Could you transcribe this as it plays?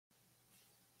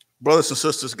Brothers and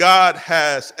sisters, God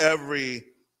has every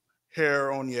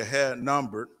hair on your head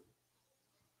numbered.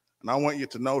 And I want you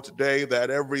to know today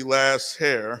that every last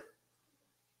hair,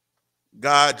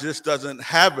 God just doesn't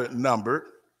have it numbered,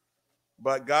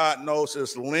 but God knows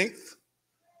its length,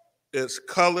 its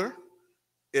color,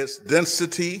 its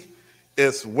density,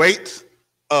 its weight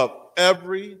of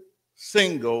every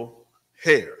single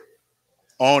hair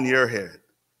on your head.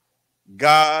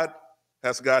 God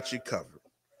has got you covered.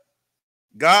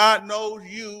 God knows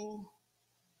you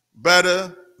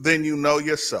better than you know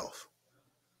yourself.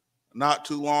 Not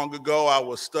too long ago, I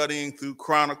was studying through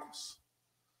Chronicles,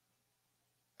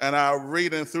 and I was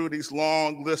reading through these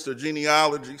long lists of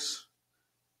genealogies,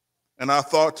 and I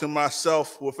thought to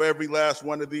myself, with every last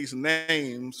one of these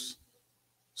names,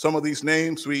 some of these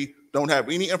names we don't have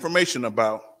any information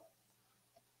about,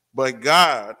 but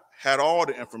God had all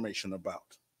the information about.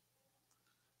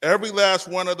 Every last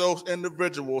one of those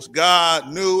individuals,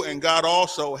 God knew, and God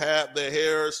also had the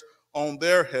hairs on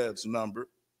their heads numbered.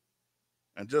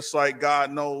 And just like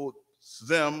God knows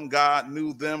them, God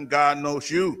knew them, God knows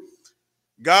you.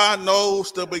 God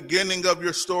knows the beginning of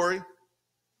your story.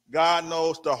 God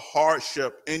knows the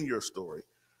hardship in your story.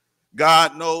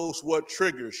 God knows what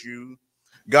triggers you.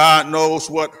 God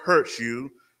knows what hurts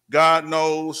you. God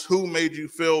knows who made you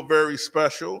feel very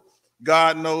special.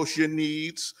 God knows your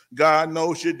needs. God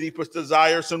knows your deepest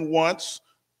desires and wants.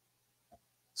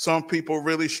 Some people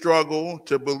really struggle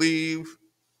to believe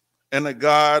in a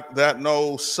God that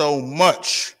knows so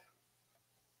much,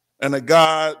 and a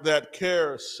God that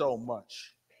cares so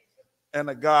much, and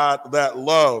a God that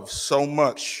loves so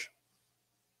much.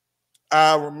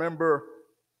 I remember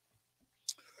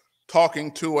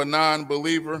talking to a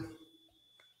non-believer.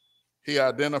 He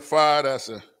identified as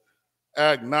an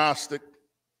agnostic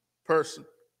person.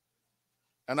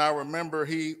 And I remember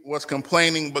he was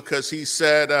complaining because he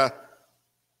said,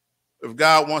 if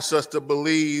God wants us to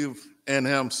believe in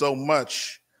him so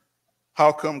much,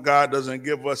 how come God doesn't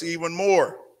give us even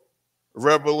more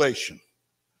revelation?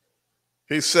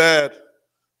 He said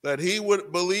that he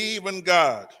would believe in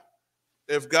God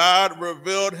if God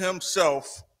revealed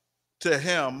himself to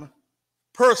him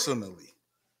personally.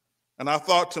 And I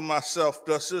thought to myself,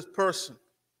 does this person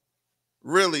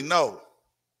really know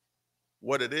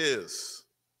what it is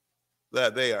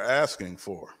that they are asking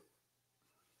for?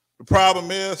 The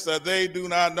problem is that they do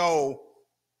not know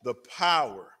the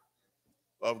power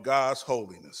of God's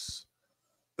holiness.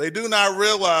 They do not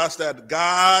realize that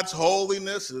God's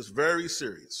holiness is very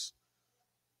serious.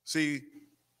 See,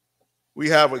 we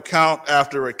have account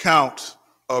after account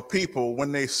of people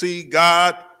when they see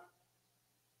God,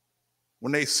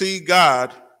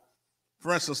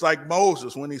 for instance, like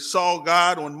Moses, when he saw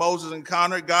God, when Moses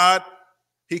encountered God,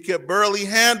 he could barely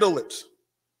handle it.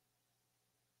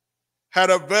 Had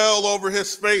a veil over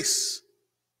his face.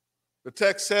 The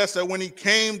text says that when he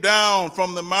came down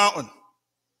from the mountain,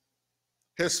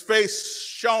 his face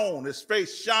shone, his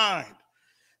face shined.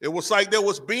 It was like there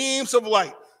was beams of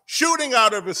light shooting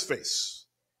out of his face.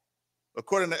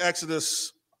 According to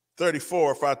Exodus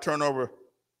 34, if I turn over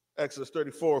Exodus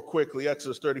 34 quickly,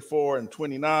 Exodus 34 and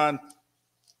 29, let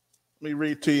me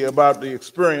read to you about the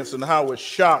experience and how it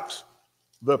shocked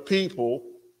the people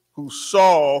who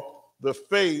saw the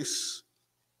face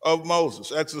of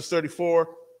Moses. Exodus 34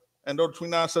 and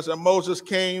 29 says that Moses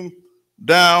came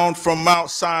down from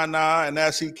Mount Sinai, and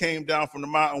as he came down from the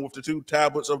mountain with the two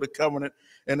tablets of the covenant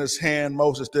in his hand,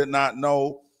 Moses did not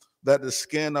know that the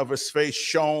skin of his face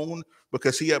shone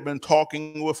because he had been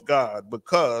talking with God,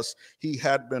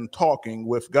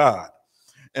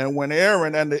 And when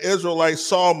Aaron and the Israelites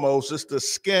saw Moses, the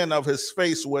skin of his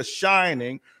face was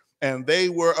shining, and they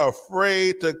were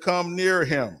afraid to come near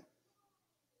him.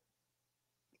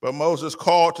 But Moses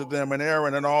called to them, and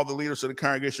Aaron and all the leaders of the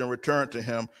congregation returned to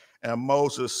him, and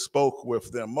Moses spoke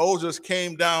with them. Moses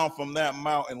came down from that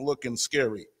mountain looking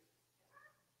scary.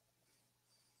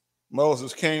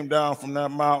 Moses came down from that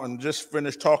mountain, just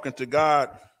finished talking to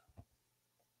God.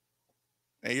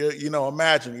 And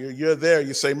imagine you're there.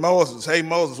 You say, Moses, hey,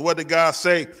 Moses, what did God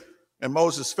say? And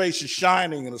Moses' face is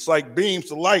shining, and it's like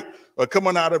beams of light are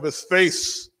coming out of his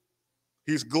face.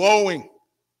 He's glowing.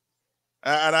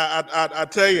 And I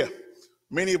tell you,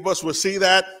 many of us would see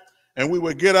that, and we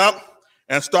would get up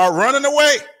and start running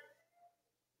away.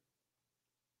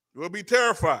 We'll be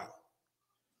terrified.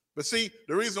 But see,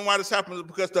 the reason why this happens is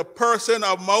because the person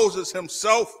of Moses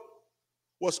himself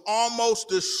was almost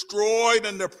destroyed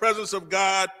in the presence of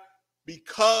God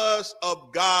because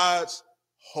of God's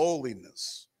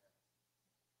holiness.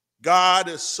 God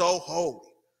is so holy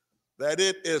that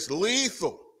it is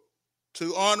lethal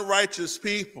to unrighteous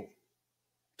people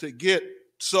to get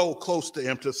so close to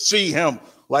him, to see him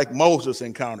like Moses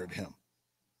encountered him.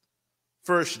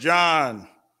 1 John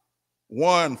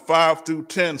 1, 5 through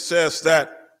 10 says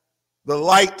that the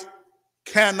light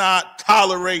cannot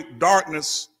tolerate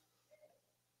darkness.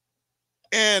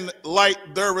 In light,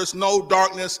 there is no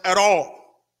darkness at all.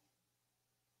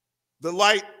 The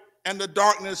light and the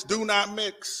darkness do not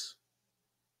mix.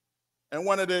 And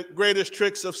one of the greatest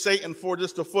tricks of Satan, for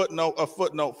just a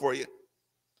footnote for you,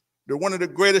 one of the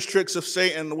greatest tricks of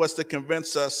Satan was to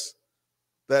convince us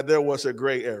that there was a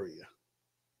gray area.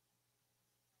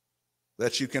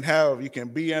 That you can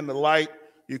be in the light,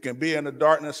 you can be in the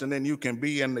darkness, and then you can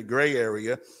be in the gray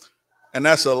area. And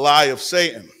that's a lie of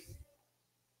Satan.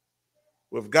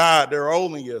 With God, there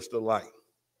only is the light.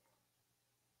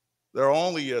 There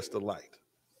only is the light.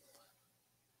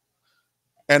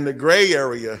 And the gray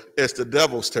area is the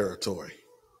devil's territory.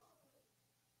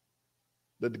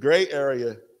 The gray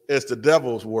area is the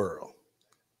devil's world.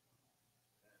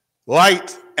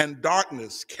 Light and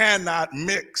darkness cannot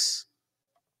mix.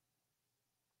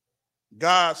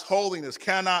 God's holiness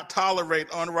cannot tolerate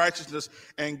unrighteousness,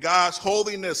 and God's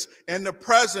holiness in the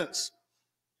presence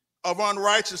of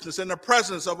unrighteousness, in the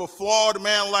presence of a flawed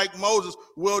man like Moses,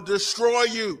 will destroy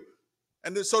you.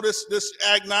 And so this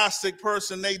agnostic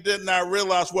person, they did not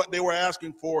realize what they were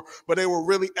asking for, but they were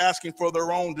really asking for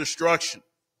their own destruction.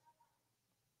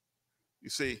 You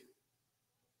see,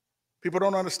 people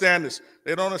don't understand this.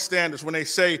 They don't understand this when they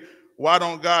say, why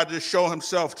don't God just show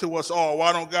himself to us all?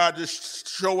 Why don't God just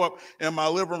show up in my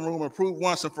living room and prove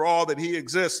once and for all that he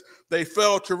exists? They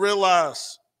fail to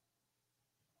realize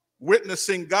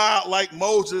witnessing God like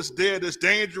Moses did is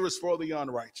dangerous for the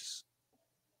unrighteous.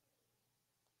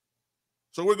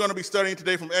 So we're going to be studying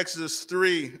today from Exodus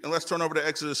 3, and let's turn over to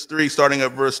Exodus 3, starting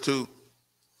at verse 2.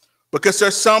 Because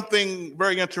there's something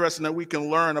very interesting that we can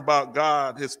learn about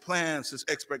God, his plans, his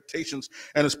expectations,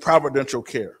 and his providential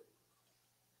care.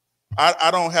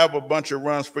 I don't have a bunch of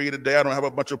runs for you today. I don't have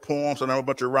a bunch of poems. I don't have a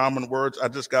bunch of rhyming words. I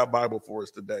just got Bible for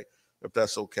us today, if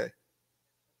that's okay.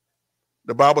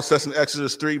 The Bible says in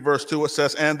Exodus 3, verse 2, it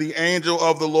says, and the angel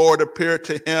of the Lord appeared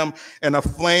to him in a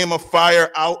flame of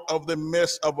fire out of the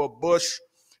midst of a bush.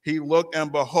 He looked, and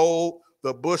behold,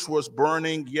 the bush was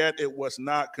burning, yet it was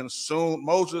not consumed.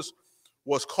 Moses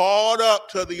was called up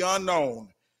to the unknown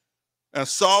and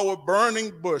saw a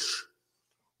burning bush,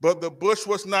 but the bush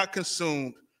was not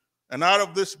consumed. And out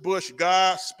of this bush,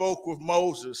 God spoke with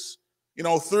Moses. You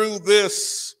know, through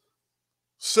this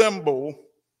symbol,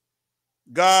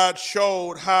 God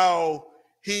showed how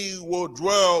he will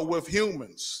dwell with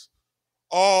humans.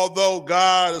 Although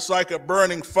God is like a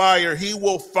burning fire, he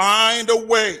will find a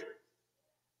way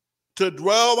to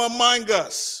dwell among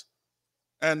us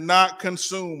and not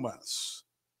consume us.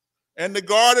 In the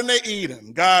Garden of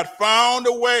Eden, God found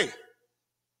a way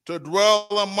to dwell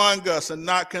among us and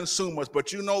not consume us.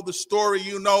 But you know the story,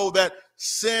 you know that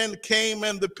sin came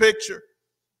in the picture.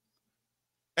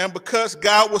 And because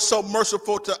God was so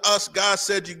merciful to us, God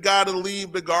said, you got to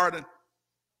leave the garden.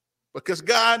 Because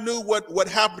God knew what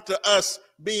happened to us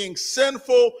being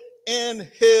sinful in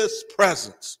his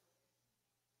presence.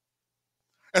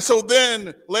 And so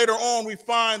then later on, we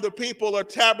find the people are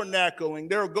tabernacling.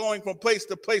 They're going from place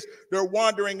to place. They're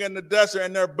wandering in the desert,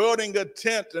 and they're building a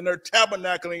tent, and they're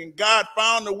tabernacling. And God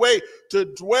found a way to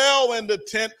dwell in the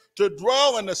tent, to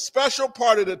dwell in a special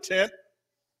part of the tent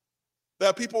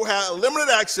that people had limited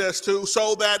access to,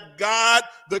 so that God,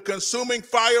 the consuming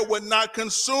fire, would not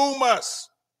consume us.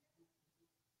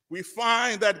 We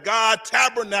find that God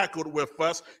tabernacled with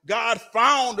us. God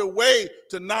found a way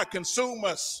to not consume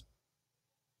us.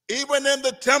 Even in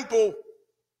the temple,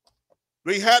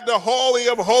 we had the Holy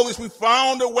of Holies. We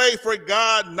found a way for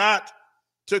God not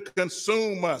to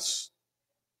consume us.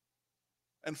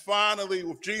 And finally,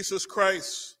 with Jesus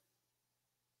Christ,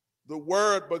 the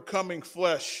Word becoming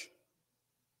flesh,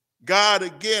 God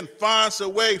again finds a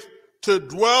way to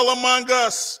dwell among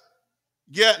us,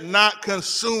 yet not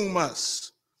consume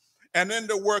us. And in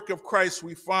the work of Christ,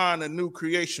 we find a new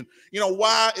creation. You know,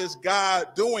 why is God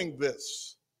doing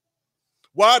this?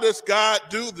 Why does God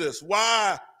do this?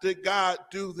 Why did God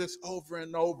do this over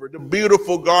and over? The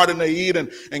beautiful Garden of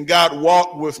Eden, and God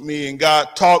walked with me, and God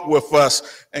talked with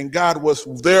us, and God was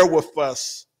there with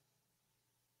us.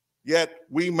 Yet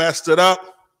we messed it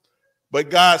up, but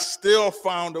God still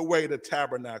found a way to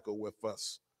tabernacle with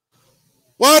us.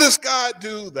 Why does God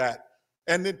do that?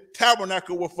 And then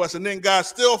tabernacle with us, and then God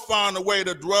still found a way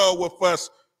to dwell with us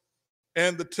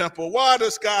in the temple. Why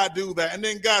does God do that? And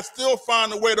then God still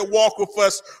found a way to walk with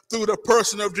us through the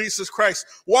person of Jesus Christ.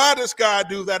 Why does God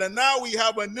do that? And now we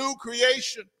have a new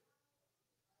creation.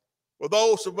 For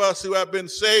those of us who have been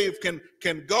saved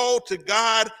can go to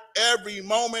God every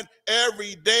moment,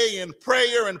 every day in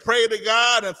prayer and pray to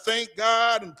God and thank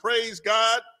God and praise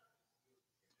God.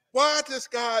 Why does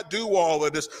God do all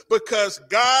of this? Because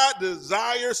God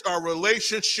desires a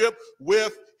relationship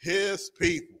with his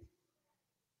people.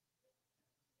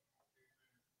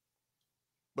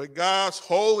 But God's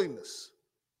holiness,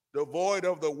 devoid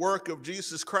of the work of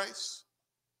Jesus Christ,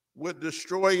 would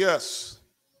destroy us.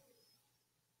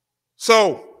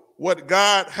 So what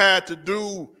God had to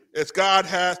do is God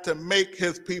had to make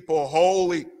his people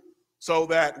holy so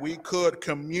that we could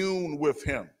commune with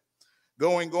him.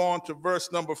 Going on to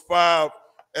verse number 5,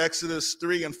 Exodus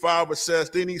 3 and 5, it says,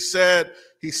 then he says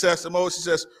to Moses, he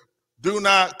says, do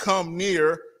not come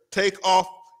near, take off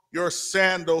your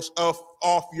sandals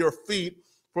off your feet,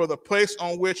 for the place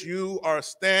on which you are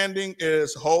standing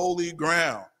is holy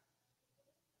ground.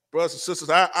 Brothers and sisters,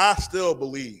 I still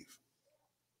believe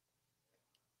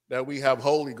that we have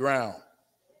holy ground.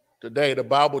 Today, the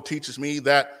Bible teaches me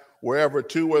that wherever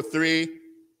 2 or 3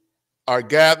 are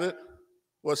gathered,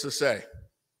 what's it say?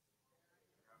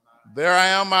 There I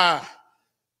am I.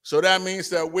 So that means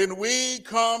that when we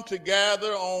come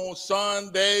together on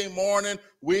Sunday morning,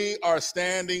 we are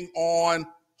standing on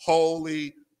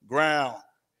holy ground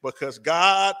because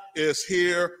God is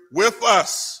here with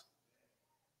us.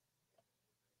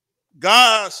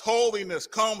 God's holiness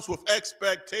comes with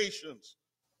expectations.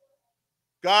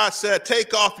 God said,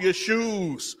 take off your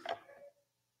shoes.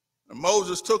 And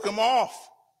Moses took them off.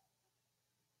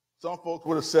 Some folks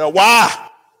would have said, why?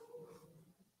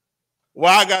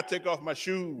 Why I got to take off my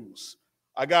shoes?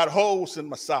 I got holes in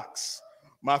my socks.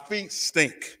 My feet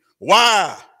stink.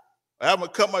 Why? I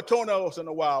haven't cut my toenails in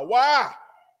a while. Why?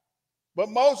 But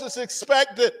Moses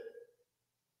expected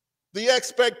the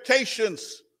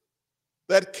expectations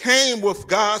that came with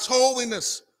God's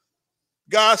holiness.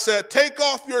 God said, take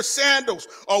off your sandals,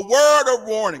 a word of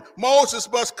warning.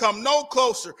 Moses must come no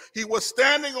closer. He was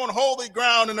standing on holy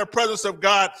ground in the presence of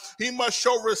God. He must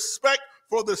show respect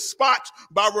for the spot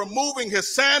by removing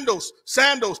his sandals.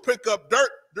 Sandals pick up dirt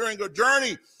during a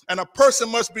journey, and a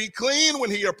person must be clean when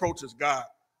he approaches God.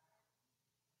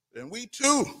 And we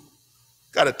too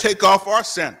got to take off our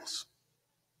sandals.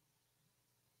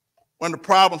 One of the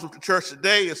problems with the church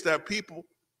today is that people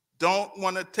don't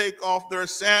want to take off their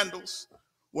sandals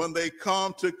when they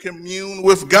come to commune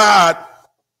with God.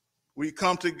 We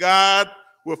come to God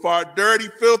with our dirty,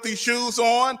 filthy shoes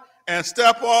on and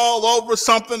step all over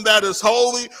something that is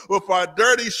holy with our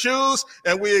dirty shoes,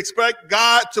 and we expect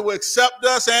God to accept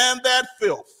us and that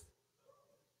filth.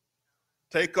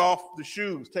 Take off the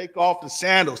shoes, take off the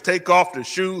sandals, take off the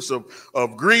shoes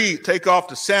of greed, take off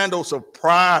the sandals of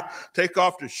pride, take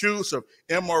off the shoes of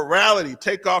immorality,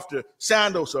 take off the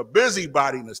sandals of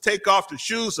busybodiness, take off the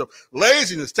shoes of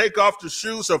laziness, take off the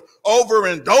shoes of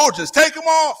overindulgence, take them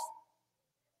off.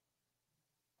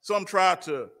 Some try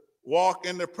to walk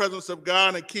in the presence of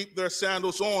God and keep their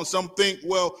sandals on. Some think,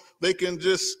 well, they can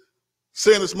just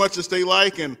sin as much as they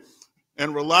like and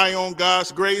rely on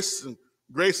God's grace. And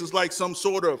grace is like some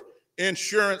sort of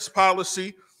insurance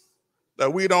policy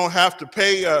that we don't have to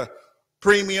pay a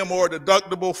premium or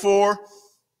deductible for.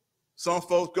 Some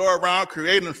folks go around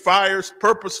creating fires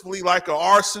purposefully like an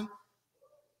arson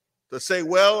to say,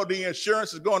 well, the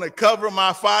insurance is going to cover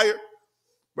my fire.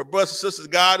 But brothers and sisters,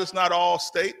 God is not all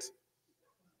state.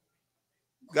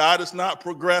 God is not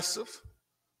progressive.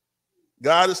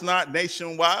 God is not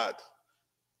nationwide.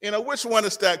 You know, which one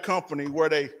is that company where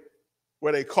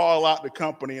they call out the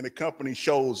company and the company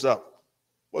shows up?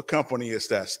 What company is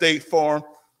that? State Farm.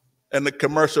 And the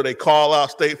commercial, they call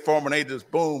out State Farm and they just,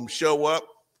 boom, show up.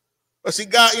 But see,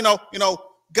 God, you know,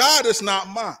 God is not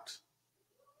mocked.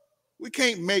 We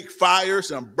can't make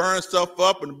fires and burn stuff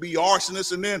up and be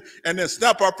arsonists and then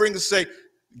snap our fingers and say,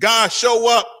 God, show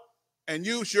up and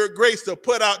use your grace to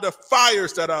put out the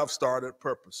fires that I've started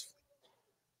purposefully.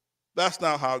 That's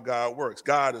not how God works.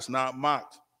 God is not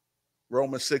mocked.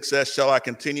 Romans 6 says, shall I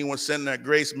continue in sin that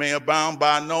grace may abound?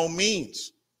 By no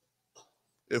means.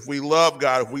 If we love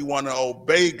God, if we want to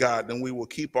obey God, then we will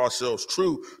keep ourselves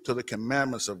true to the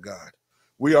commandments of God.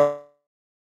 We are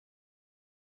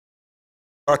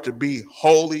to be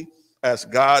holy as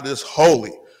God is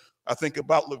holy. I think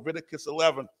about Leviticus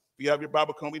 11. If you have your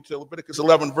Bible, come to Leviticus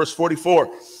 11, verse 44.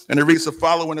 And it reads the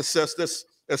following. It says this.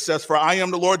 It says, for I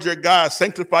am the Lord your God.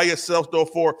 Sanctify yourselves,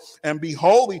 therefore, and be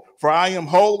holy, for I am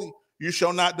holy. You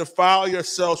shall not defile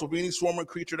yourselves with any swarming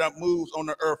creature that moves on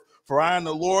the earth. For I am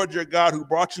the Lord your God who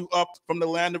brought you up from the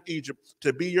land of Egypt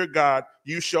to be your God.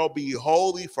 You shall be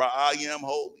holy, for I am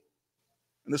holy.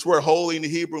 And this word holy in the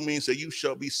Hebrew means that you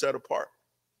shall be set apart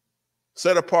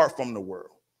from the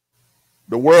world.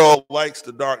 The world likes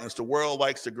the darkness. The world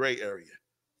likes the gray area.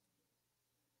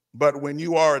 But when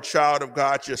you are a child of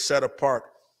God, you're set apart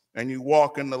and you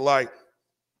walk in the light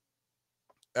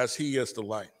as he is the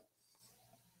light.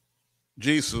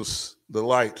 Jesus, the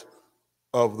light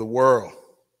of the world.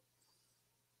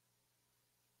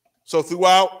 So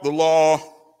throughout the law,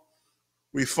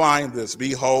 we find this: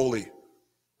 be holy.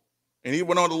 And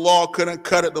even though the law couldn't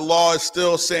cut it, the law is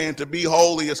still saying to be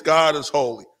holy as God is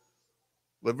holy.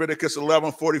 Leviticus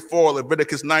 11:44,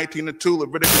 Leviticus 19:2,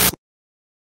 Leviticus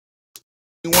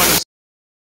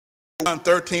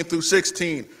 21:13 through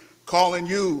 16, calling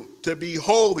you to be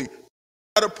holy,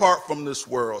 set apart from this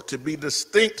world, to be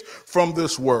distinct from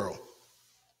this world.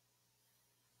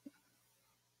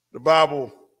 The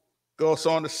Bible goes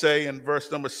on to say in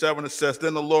verse number 7, it says,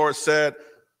 "Then the Lord said,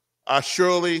 I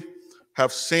surely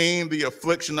have seen the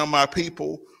affliction of my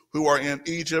people who are in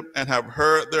Egypt and have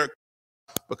heard their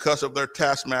because of their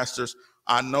taskmasters.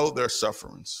 I know their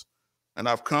sufferings, and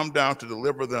I've come down to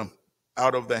deliver them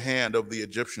out of the hand of the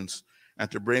Egyptians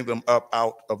and to bring them up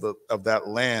out of that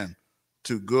land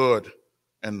to good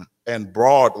and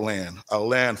broad land, a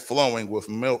land flowing with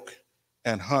milk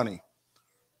and honey."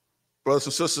 Brothers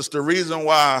and sisters, the reason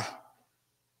why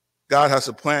God has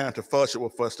a plan to fellowship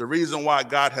with us, the reason why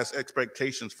God has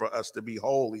expectations for us to be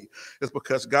holy, is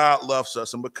because God loves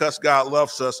us. And because God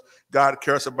loves us, God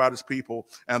cares about his people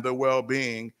and their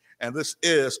well-being. And this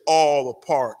is all a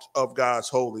part of God's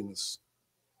holiness.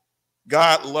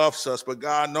 God loves us, but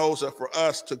God knows that for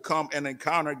us to come and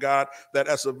encounter God, that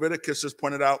as Leviticus has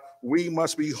pointed out, we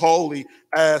must be holy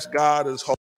as God is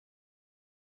holy.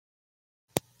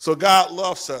 So God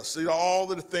loves us. You know, all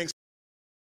of the things,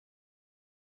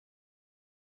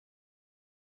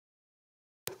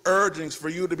 urgings for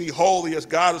you to be holy as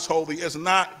God is holy, is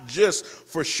not just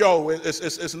for show.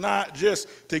 It's not just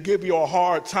to give you a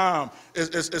hard time.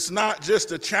 It's not just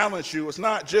to challenge you. It's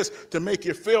not just to make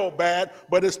you feel bad,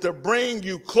 but it's to bring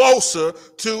you closer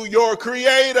to your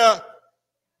Creator.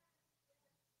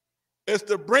 It's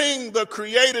to bring the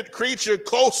created creature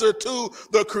closer to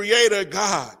the Creator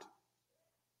God.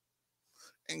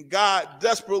 And God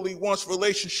desperately wants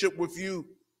relationship with you.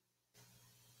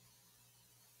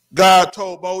 God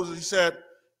told Moses,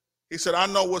 he said, I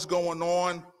know what's going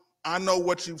on. I know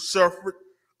what you've suffered.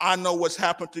 I know what's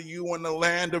happened to you in the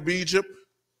land of Egypt.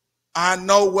 I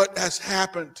know what has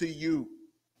happened to you.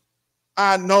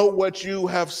 I know what you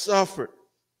have suffered.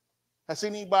 Has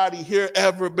anybody here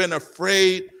ever been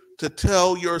afraid to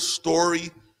tell your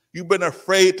story? You've been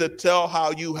afraid to tell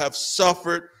how you have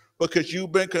suffered because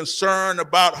you've been concerned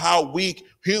about how weak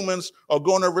humans are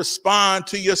going to respond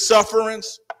to your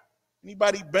sufferings?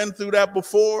 Anybody been through that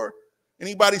before?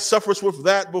 Anybody suffers with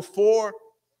that before?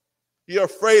 You're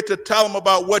afraid to tell them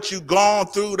about what you've gone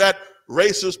through, that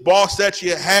racist boss that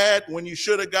you had when you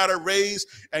should have got a raise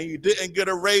and you didn't get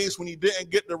a raise, when you didn't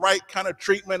get the right kind of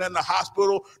treatment in the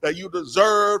hospital that you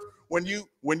deserved, when you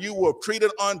were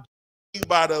treated unjustly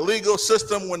by the legal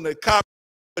system, when the cop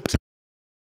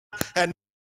had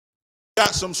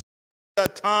got some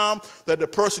that time that the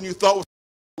person you thought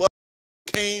was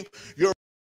became your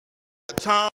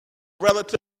time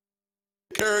relative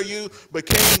to care of you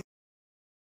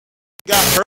got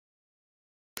hurt,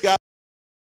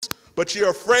 but you're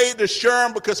afraid to share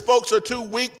them because folks are too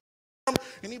weak.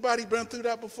 Anybody been through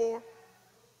that before?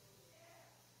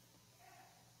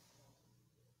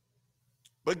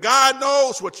 But God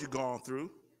knows what you've gone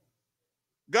through.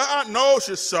 God knows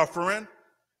you're suffering.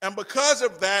 And because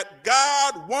of that,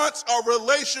 God wants a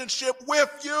relationship with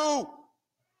you.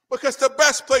 Because the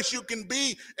best place you can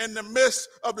be in the midst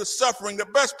of the suffering, the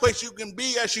best place you can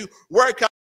be as you work out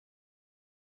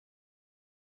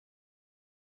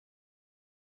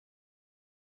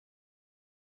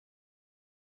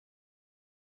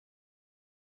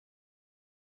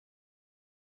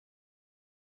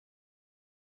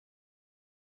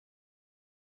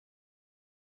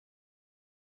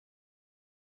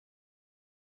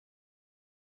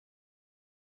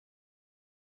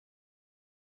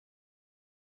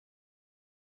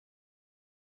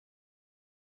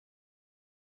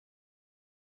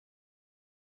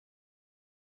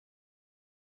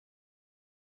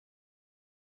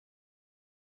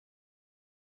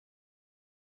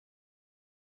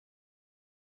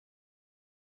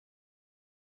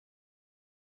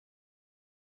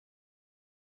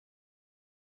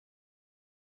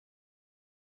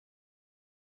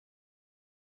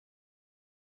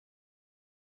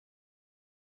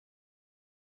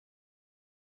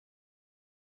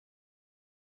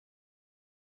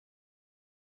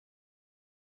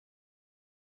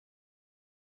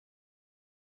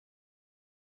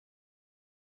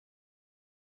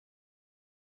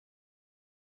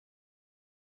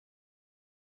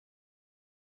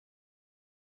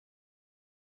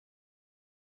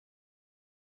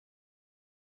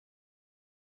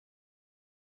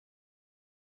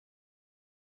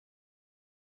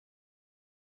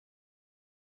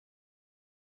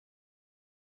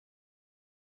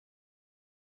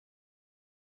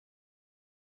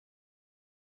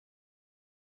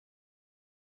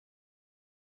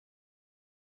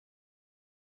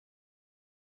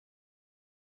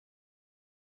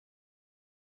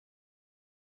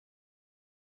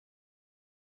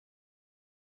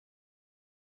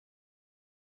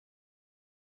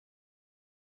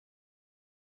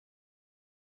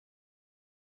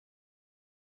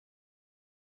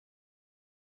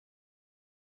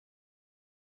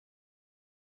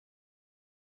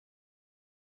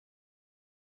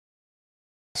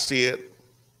see it,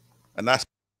 and I see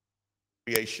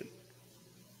creation.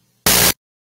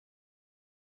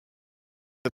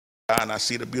 And I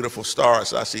see the beautiful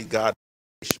stars. I see God.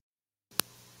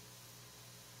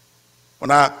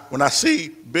 When I see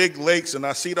big lakes and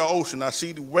I see the ocean, I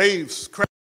see the waves crashing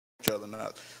each other, and I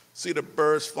see the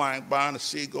birds flying by and the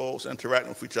seagulls interacting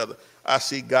with each other. I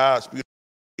see God's beauty.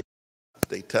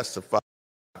 They testify.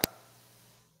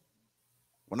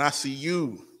 When I see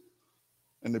you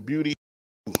and the beauty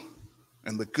of you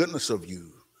and the goodness of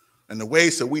you and the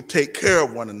ways that we take care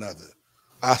of one another,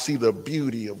 I see the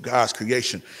beauty of God's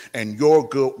creation, and your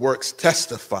good works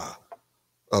testify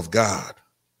of God.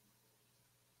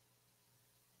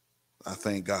 I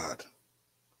thank God.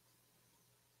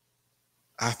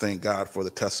 I thank God for the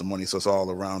testimonies that's all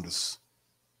around us.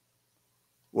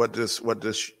 What does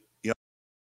young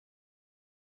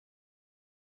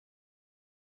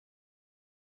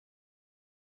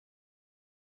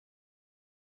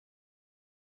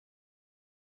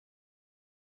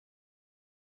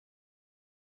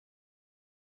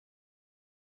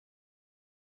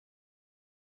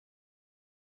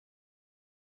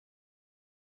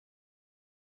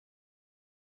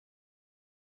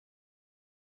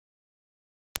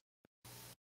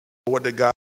what did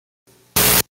God?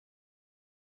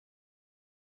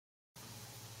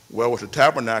 Well, with the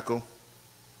tabernacle,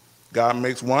 God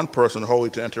makes one person holy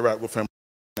to interact with him.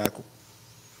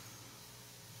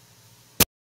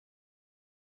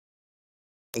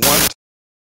 One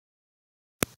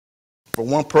for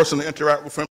one person to interact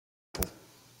with him.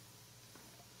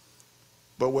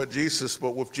 But with Jesus,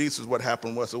 what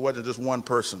happened was it wasn't just one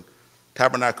person.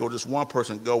 Tabernacle, just one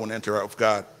person go and interact with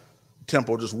God.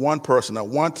 Temple, just one person at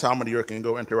one time of the year can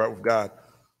go interact with God.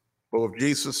 But with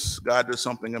Jesus, God did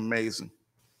something amazing.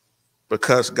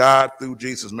 Because God, through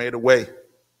Jesus, made a way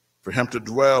for him to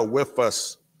dwell with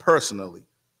us personally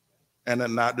and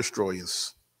then not destroy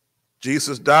us.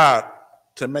 Jesus died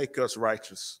to make us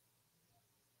righteous.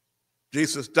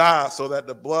 Jesus died so that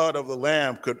the blood of the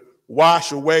Lamb could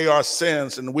wash away our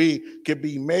sins and we could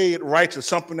be made righteous,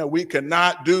 something that we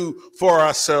cannot do for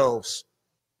ourselves.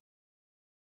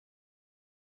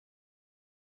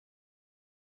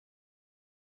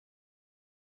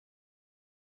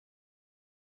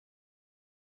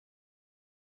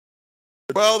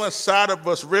 Dwell inside of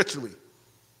us richly.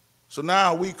 So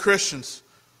now we Christians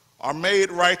are made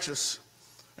righteous.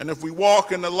 And if we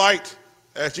walk in the light,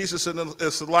 as Jesus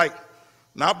is the light,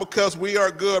 not because we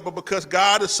are good, but because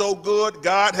God is so good,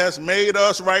 God has made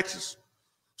us righteous.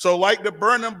 So like the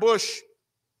burning bush,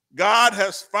 God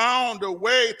has found a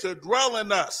way to dwell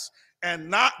in us and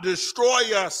not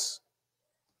destroy us.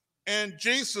 And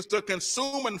Jesus, the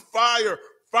consuming fire,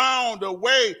 found a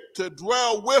way to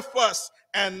dwell with us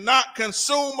and not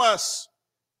consume us.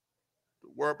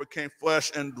 The Word became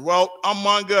flesh and dwelt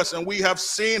among us, and we have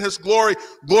seen his glory,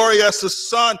 glory as the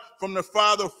Son from the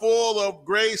Father, full of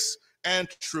grace and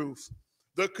truth.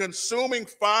 The consuming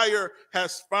fire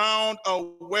has found a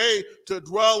way to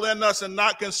dwell in us and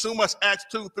not consume us. Acts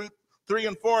 2:3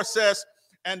 and 4 says,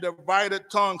 and divided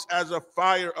tongues as a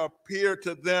fire appeared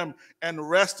to them and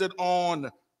rested on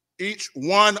each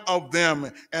one of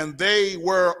them, and they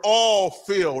were all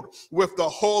filled with the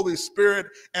Holy Spirit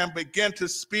and began to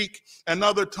speak in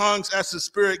other tongues as the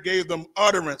Spirit gave them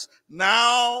utterance.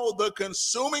 Now the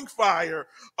consuming fire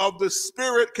of the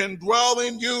Spirit can dwell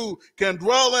in you, can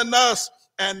dwell in us,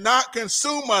 and not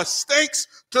consume us, thanks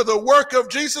to the work of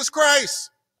Jesus Christ.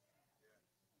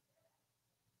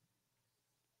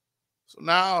 So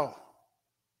now,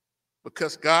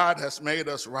 because God has made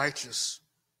us righteous,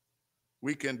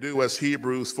 we can do as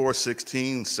Hebrews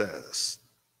 4:16 says.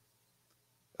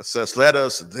 It says, let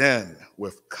us then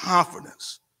with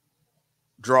confidence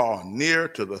draw near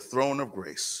to the throne of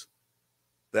grace,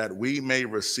 that we may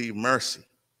receive mercy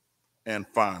and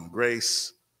find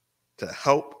grace to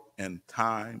help in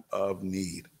time of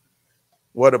need.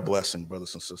 What a blessing,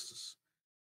 brothers and sisters.